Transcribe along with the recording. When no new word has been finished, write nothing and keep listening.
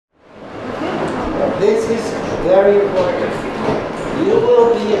this is very important. You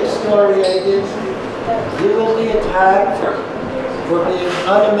will be excoriated. You will be attacked for being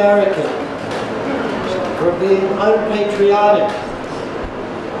un-American, for being unpatriotic.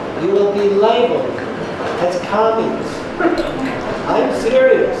 You will be labeled as commies. I'm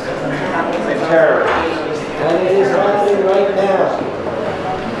serious. A terrorist. And it is happening right now.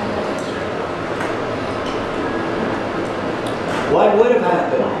 What would have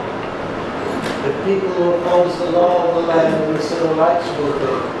happened if people who opposed the law of the land and the civil rights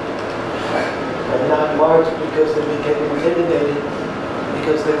movement and not marched because they became intimidated,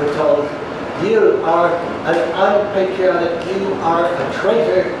 because they were told, you are an unpatriotic, you are a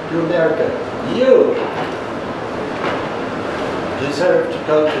traitor to America. You deserve to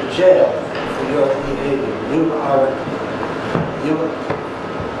go to jail for your behavior.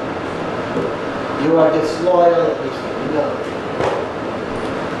 You are disloyal. No.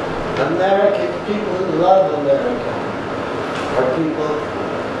 American people who love America are people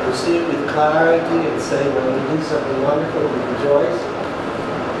who see it with clarity and say, when we do something wonderful, we rejoice.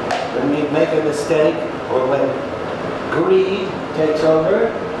 When we make a mistake, or when greed takes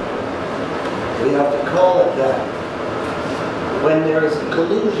over, we have to call it that. When there is a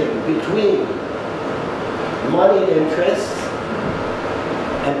collusion between moneyed interests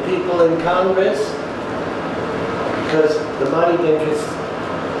and people in Congress, because the moneyed interests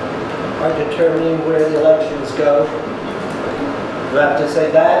are determining where the elections go, you have to say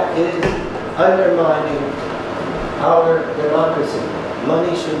that is undermining our democracy.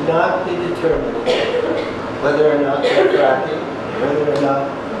 Money should not be determined whether or not we're fracking, whether or not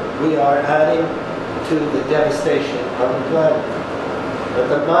we are adding to the devastation of the planet. But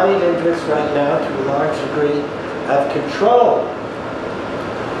the moneyed interests right now, to a large degree, have control.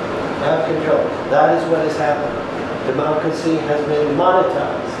 Have control. That is what has happened. Democracy has been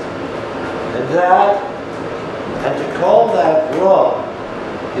monetized. And to call that wrong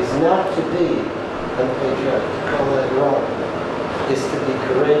is not to be unpatriotic. To call that wrong is to be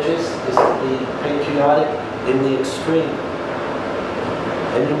courageous, is to be patriotic in the extreme.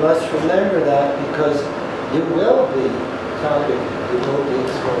 And you must remember that, because you will be targeted, you will be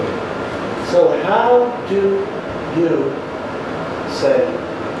exposed. So how do you say,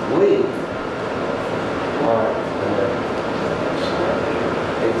 we are American?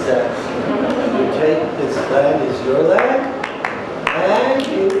 Exactly. You take this land as your land, and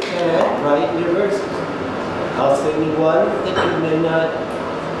you can write your verses. I'll sing you one that you may not,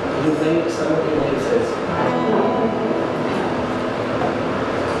 some of you may say.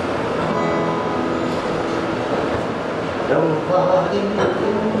 Nobody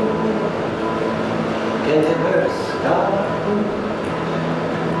can ever stop me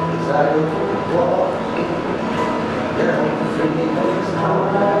as I go walking down the freedom's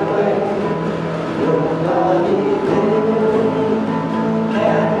highway. Nobody can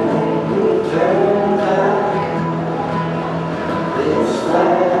make me turn back. This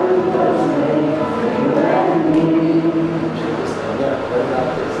land was made for you and me. What about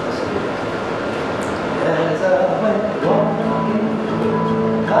this? As I went walking,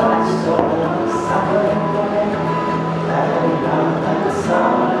 I saw the sun, and on that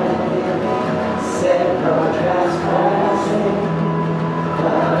side said no trespassing,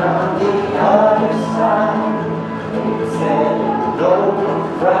 but on the other side it said no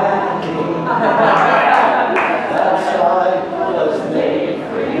fracking. That side was made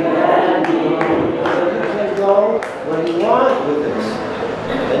for you and me. So you can go where you want with this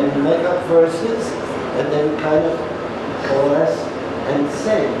and make up verses, and then kind of coalesce and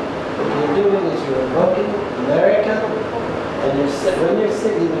sing. What you're doing is you're invoking America, and when you're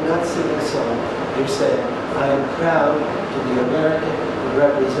singing, you're not singing a song. You're saying, I am proud to be American who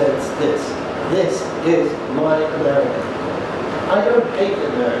represents this. This is my America. I don't hate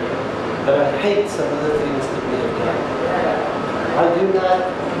America, but I hate some of the things that we have done. I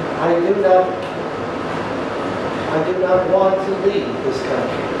do not want to leave this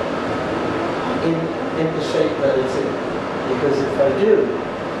country in the shape that it's in. Because if I do,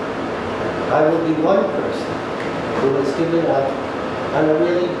 I will be one person who is giving up on a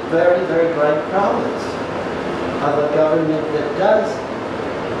really very, very bright promise of a government that does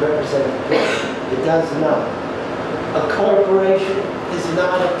represent the people. It does not. A corporation is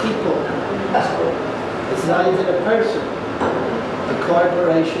not a people. It's not even a person. A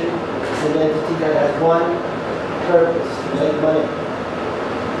corporation is an entity that has one purpose, to make money.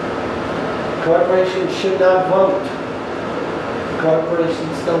 Corporations should not vote.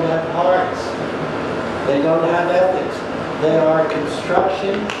 Corporations don't have hearts. They don't have ethics. They are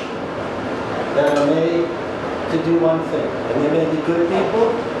constructions that are made to do one thing. And they may be good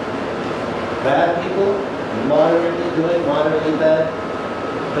people, bad people, moderately good, moderately bad.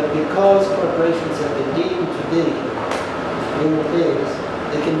 But because corporations have been deemed to be human beings,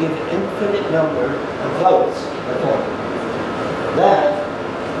 they can give an infinite number of votes for them. That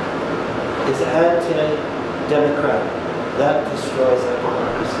is anti-democratic. That destroys our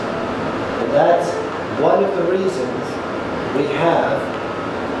democracy. And that's one of the reasons we have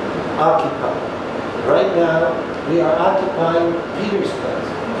Occupy. Right now, we are occupying Peter's place.